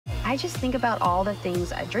I just think about all the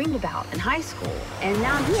things I dreamed about in high school, and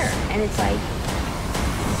now I'm here, and it's like,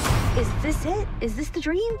 is this it? Is this the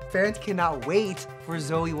dream? Fans cannot wait for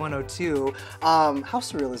Zoey 102. How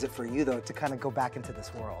surreal is it for you, though, to kind of go back into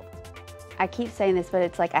this world? I keep saying this, but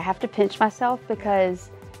it's like I have to pinch myself because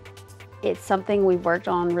it's something we've worked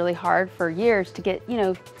on really hard for years to get, you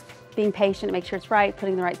know, being patient to make sure it's right,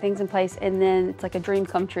 putting the right things in place, and then it's like a dream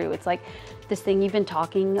come true. It's like this thing you've been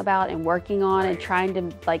talking about and working on and trying to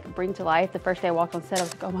like bring to life. The first day I walked on set, I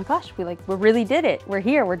was like, oh my gosh, we really did it. We're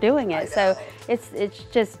here, we're doing it. So it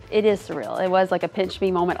is surreal. It was like a pinch me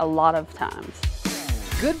moment a lot of times.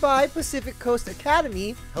 Goodbye Pacific Coast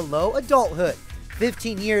Academy, hello adulthood.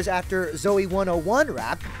 15 years after Zoey 101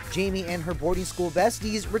 wrapped, Jamie and her boarding school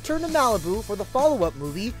besties return to Malibu for the follow-up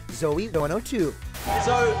movie, Zoey 102.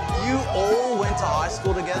 So, you all went to high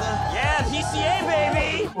school together? Yeah, PCA,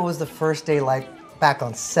 baby! What was the first day like back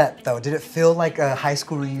on set, though? Did it feel like a high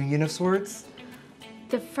school reunion of sorts?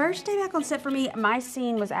 The first day back on set for me, my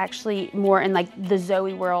scene was actually more in like the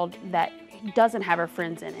Zoey world that doesn't have her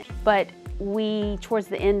friends in it. But towards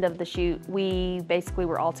the end of the shoot, we basically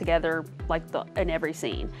were all together like in every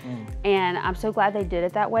scene. And I'm so glad they did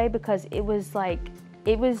it that way because it was like,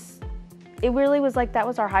 it really was like that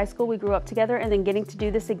was our high school. We grew up together, and then getting to do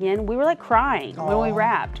this again, we were like crying when we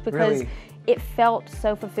wrapped because it felt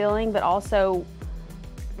so fulfilling, but also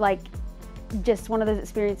like just one of those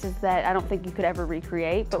experiences that I don't think you could ever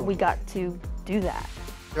recreate, but we got to do that.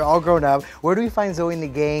 They're all grown up. Where do we find Zoey and the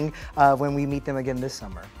gang when we meet them again this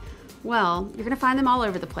summer? Well, you're gonna find them all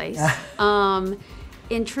over the place.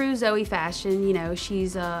 In true Zoey fashion, you know,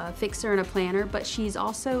 she's a fixer and a planner, but she's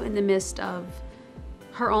also in the midst of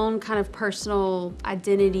her own kind of personal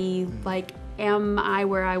identity, like, am I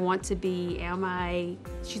where I want to be?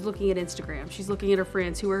 She's looking at Instagram, she's looking at her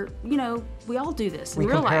friends who are, you know, we all do this in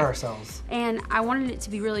real life. We compare ourselves. And I wanted it to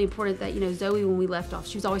be really important that, you know, Zoey, when we left off,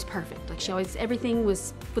 she was always perfect. Like, everything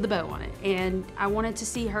was with a bow on it. And I wanted to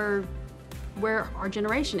see her where our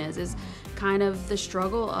generation is kind of the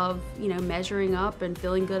struggle of, you know, measuring up and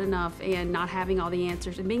feeling good enough and not having all the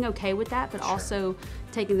answers and being okay with that, but also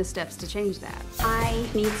taking the steps to change that. I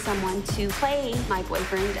need someone to play my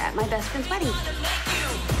boyfriend at my best friend's wedding.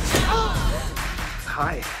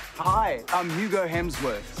 Hi. Hi, I'm Hugo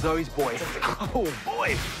Hemsworth, Zoey's boy. Oh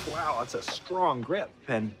boy, wow, that's a strong grip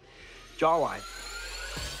and jawline.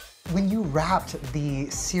 When you wrapped the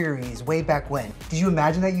series way back when, did you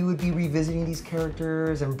imagine that you would be revisiting these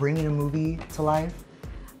characters and bringing a movie to life?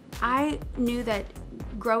 I knew that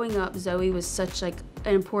growing up, Zoey was such like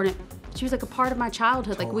an important, she was like a part of my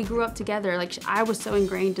childhood. Like we grew up together. Like I was so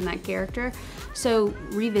ingrained in that character. So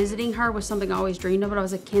revisiting her was something I always dreamed of, but I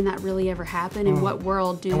was like, can that really ever happen? In what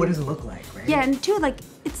world And what does it look like, right? Yeah, and too, like,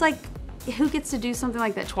 it's like, who gets to do something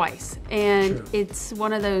like that twice? And it's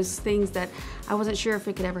one of those things that I wasn't sure if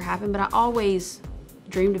it could ever happen, but I always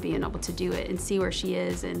dreamed of being able to do it and see where she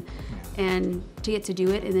is, and to get to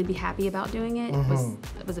do it and then be happy about doing it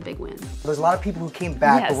was a big win. There's a lot of people who came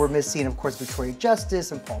back, but we're missing, of course, Victoria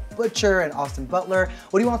Justice and Paul Butcher and Austin Butler.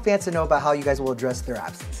 What do you want fans to know about how you guys will address their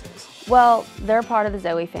absences? Well, they're part of the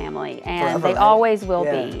Zoey family, and they always will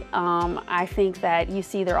be. I think that you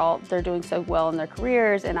see they're doing so well in their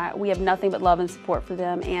careers, and we have nothing but love and support for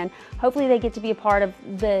them. And hopefully, they get to be a part of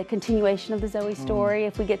the continuation of the Zoey story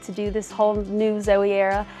if we get to do this whole new Zoey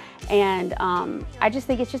era. And I just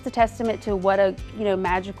think it's just a testament to what a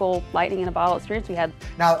magical lightning in a bottle experience we had.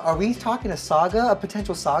 Now, are we talking a saga, a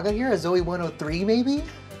potential saga here, a Zoey 103 maybe?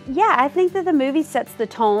 Yeah, I think that the movie sets the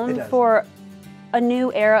tone for a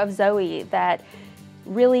new era of Zoey that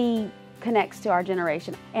really connects to our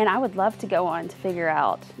generation. And I would love to go on to figure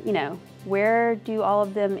out, where do all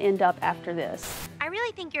of them end up after this? I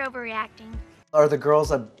really think you're overreacting. Are the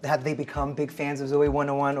girls, have they become big fans of Zoey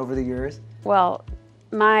 101 over the years? Well,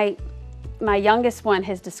 my youngest one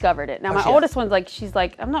has discovered it. Now my oldest one's like, she's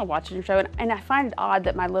like, I'm not watching your show. And I find it odd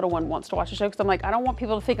that my little one wants to watch the show because I'm like, I don't want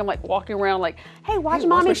people to think I'm like walking around like, hey, watch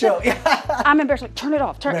Mommy's show. I'm embarrassed, like, turn it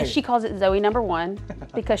off. And she calls it Zoey #1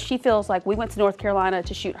 because she feels like we went to North Carolina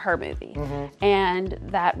to shoot her movie. And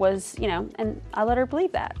that was, and I let her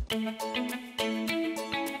believe that. You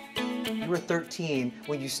were 13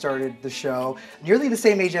 when you started the show, nearly the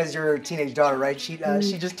same age as your teenage daughter, right? She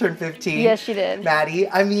just turned 15. Yes, she did. Maddie,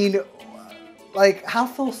 I mean, like, how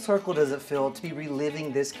full circle does it feel to be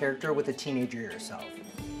reliving this character with a teenager yourself?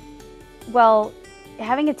 Well,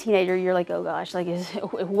 having a teenager, you're like, oh gosh, like,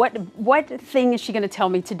 what thing is she going to tell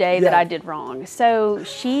me today that I did wrong? So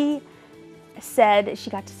she said she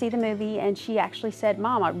got to see the movie, and she actually said,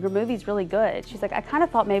 Mom, your movie's really good. She's like, I kind of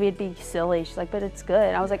thought maybe it'd be silly. She's like, but it's good.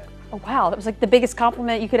 And I was like, oh wow, that was like the biggest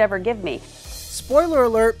compliment you could ever give me. Spoiler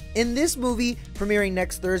alert, in this movie, premiering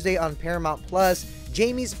next Thursday on Paramount Plus,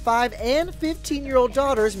 Jamie's 5 and 15-year-old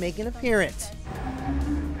daughters make an appearance.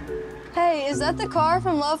 Hey, is that the car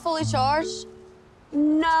from Love Fully Charged?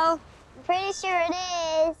 No. Pretty sure it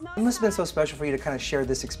is. It must have been so special for you to kind of share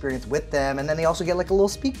this experience with them, and then they also get like a little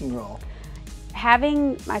speaking role.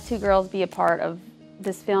 Having my two girls be a part of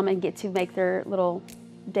this film and get to make their little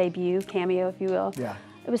debut, cameo, if you will. Yeah.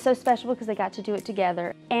 It was so special because they got to do it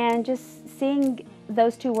together. And just seeing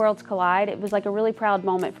those two worlds collide, it was like a really proud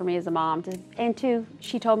moment for me as a mom.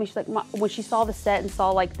 She told me, she's like, when she saw the set and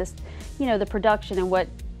saw like this, you know, the production and what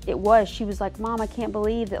it was, she was like, Mom, I can't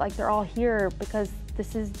believe that like they're all here because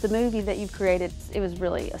this is the movie that you've created. It was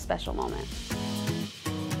really a special moment.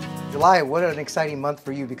 July, what an exciting month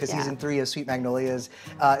for you because season 3 of Sweet Magnolias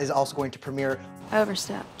is also going to premiere. I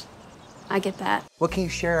overstepped. I get that. What can you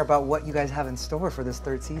share about what you guys have in store for this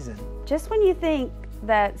 3rd season? Just when you think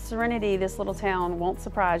that Serenity, this little town, won't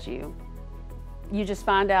surprise you, you just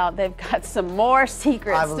find out they've got some more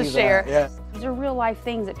secrets to share. Yeah. These are real life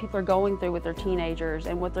things that people are going through with their teenagers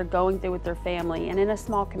and what they're going through with their family and in a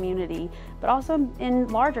small community, but also in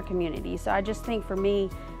larger communities. So I just think for me,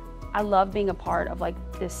 I love being a part of like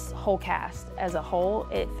this whole cast as a whole.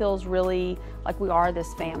 It feels really like we are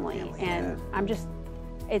this family. And I'm just,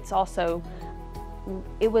 it's also,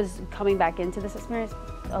 it was coming back into this experience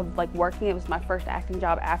of like working. It was my first acting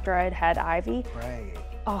job after I had had Ivy. Right.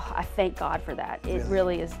 Oh, I thank God for that. It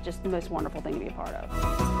really is just the most wonderful thing to be a part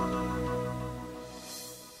of.